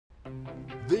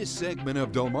This segment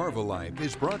of Delmarva Life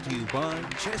is brought to you by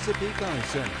Chesapeake Eye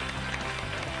Center.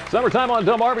 Summertime on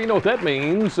Delmarva, you know what that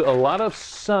means. A lot of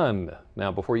sun.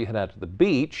 Now, before you head out to the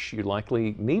beach, you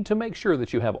likely need to make sure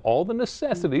that you have all the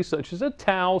necessities such as a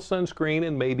towel, sunscreen,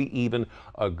 and maybe even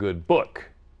a good book.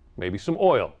 Maybe some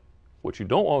oil. What you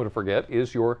don't want to forget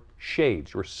is your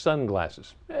shades, your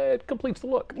sunglasses. It completes the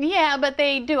look. Yeah, but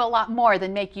they do a lot more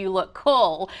than make you look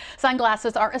cool.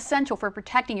 Sunglasses are essential for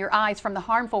protecting your eyes from the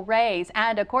harmful rays,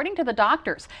 and according to the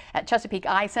doctors at Chesapeake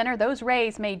Eye Center, those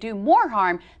rays may do more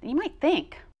harm than you might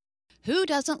think. Who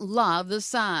doesn't love the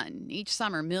sun? Each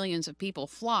summer, millions of people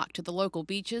flock to the local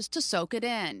beaches to soak it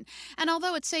in. And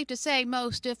although it's safe to say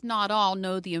most, if not all,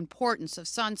 know the importance of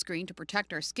sunscreen to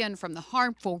protect our skin from the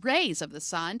harmful rays of the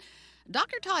sun,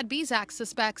 Dr. Todd Bescak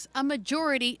suspects a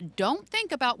majority don't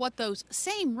think about what those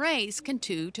same rays can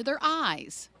do to their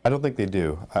eyes. I don't think they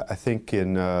do. I think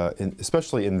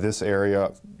especially in this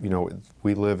area, you know,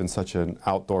 we live in such an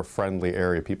outdoor-friendly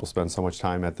area. People spend so much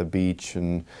time at the beach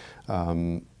and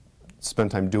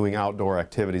spend time doing outdoor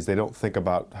activities. They don't think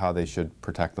about how they should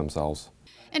protect themselves.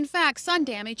 In fact, sun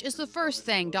damage is the first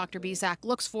thing Dr. Bescak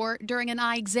looks for during an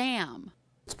eye exam.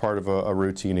 It's part of a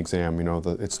routine exam. You know,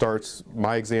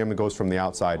 my exam goes from the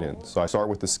outside in. So I start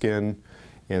with the skin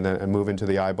and then I move into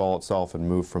the eyeball itself and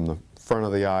move from the front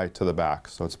of the eye to the back.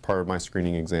 So it's part of my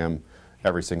screening exam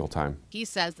every single time. He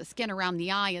says the skin around the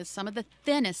eye is some of the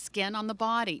thinnest skin on the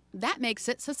body. That makes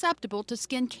it susceptible to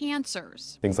skin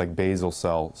cancers. Things like basal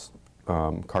cells,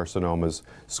 carcinomas,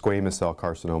 squamous cell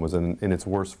carcinomas, and in its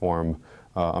worst form,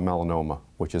 a melanoma,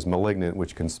 which is malignant,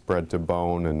 which can spread to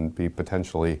bone and be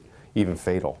potentially even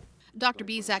fatal. Dr.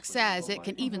 Bescak says it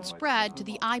can even spread to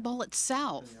the eyeball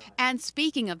itself. And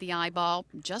speaking of the eyeball,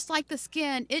 just like the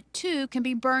skin, it too can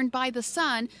be burned by the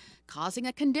sun, causing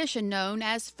a condition known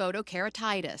as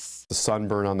photokeratitis. The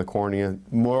sunburn on the cornea,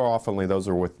 more oftenly those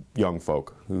are with young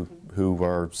folk who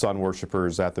are sun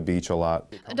worshipers at the beach a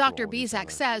lot. Dr.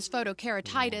 Bescak says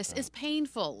photokeratitis is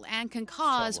painful and can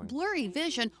cause blurry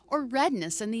vision or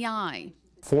redness in the eye.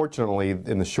 Fortunately,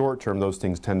 in the short term, those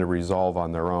things tend to resolve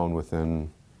on their own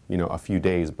within, you know, a few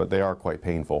days, but they are quite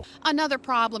painful. Another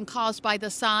problem caused by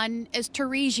the sun is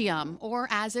pterygium, or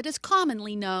as it is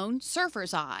commonly known,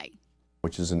 surfer's eye,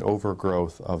 which is an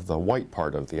overgrowth of the white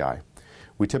part of the eye.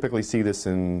 We typically see this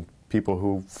in people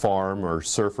who farm or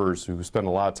surfers who spend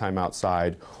a lot of time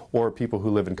outside, or people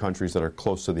who live in countries that are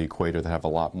close to the equator that have a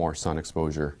lot more sun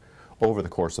exposure over the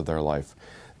course of their life.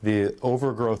 The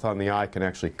overgrowth on the eye can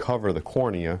actually cover the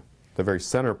cornea, the very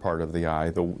center part of the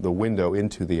eye, the window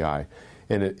into the eye,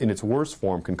 and in its worst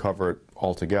form can cover it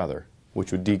altogether,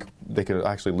 which would they could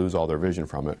actually lose all their vision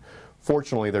from it.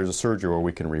 Fortunately, there's a surgery where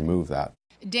we can remove that.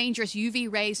 Dangerous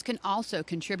UV rays can also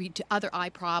contribute to other eye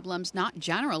problems not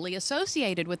generally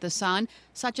associated with the sun,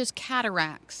 such as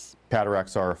cataracts.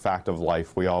 Cataracts are a fact of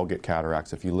life. We all get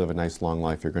cataracts. If you live a nice long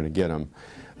life, you're going to get them.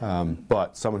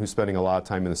 But someone who's spending a lot of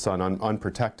time in the sun,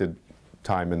 unprotected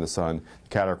time in the sun,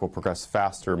 cataract will progress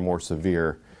faster, more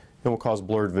severe, and will cause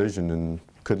blurred vision and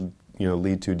could, you know,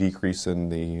 lead to a decrease in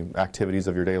the activities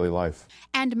of your daily life.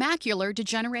 And macular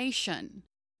degeneration.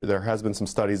 There has been some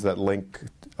studies that link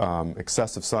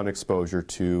excessive sun exposure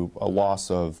to a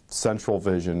loss of central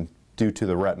vision due to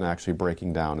the retina actually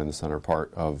breaking down in the center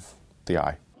part of the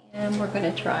eye. And we're going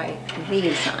to try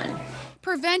these on.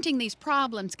 Preventing these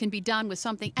problems can be done with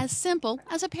something as simple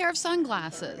as a pair of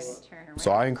sunglasses.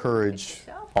 So I encourage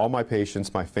all my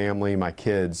patients, my family, my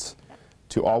kids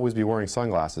to always be wearing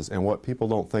sunglasses. And what people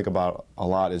don't think about a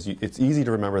lot is it's easy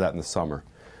to remember that in the summer,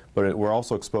 but we're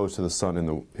also exposed to the sun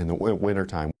in the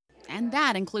wintertime. And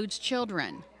that includes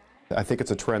children. I think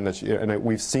it's a trend and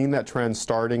we've seen that trend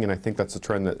starting, and I think that's a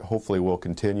trend that hopefully will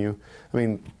continue. I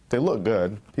mean, they look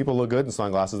good. People look good in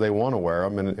sunglasses. They want to wear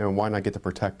them, and why not get the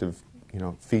protective, you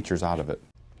know, features out of it?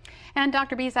 And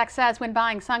Dr. Bescak says when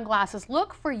buying sunglasses,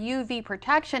 look for UV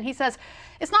protection. He says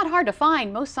it's not hard to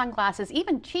find. Most sunglasses,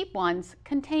 even cheap ones,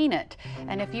 contain it.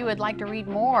 And if you would like to read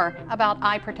more about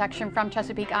eye protection from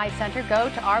Chesapeake Eye Center, go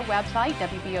to our website,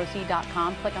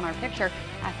 WBOC.com. Click on our picture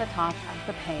at the top of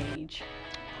the page.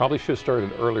 Probably should have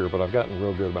started earlier, but I've gotten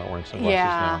real good about wearing sunglasses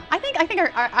now. I think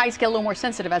our eyes get a little more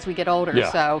sensitive as we get older,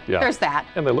 so there's that.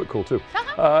 And they look cool too.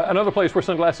 Another place where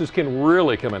sunglasses can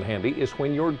really come in handy is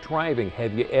when you're driving.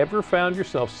 Have you ever found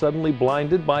yourself suddenly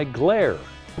blinded by glare?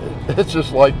 It's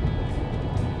just like,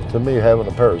 to me, having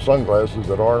a pair of sunglasses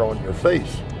that aren't on your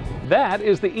face. That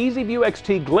is the EasyView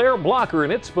XT glare blocker,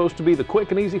 and it's supposed to be the quick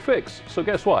and easy fix. So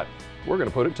guess what? We're going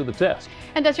to put it to the test.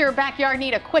 And does your backyard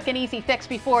need a quick and easy fix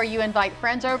before you invite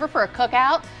friends over for a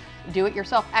cookout?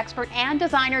 Do-it-yourself expert and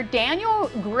designer Daniel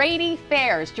Grady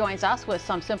Fairs joins us with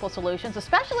some simple solutions,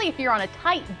 especially if you're on a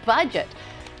tight budget.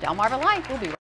 Delmarva Life will be right back.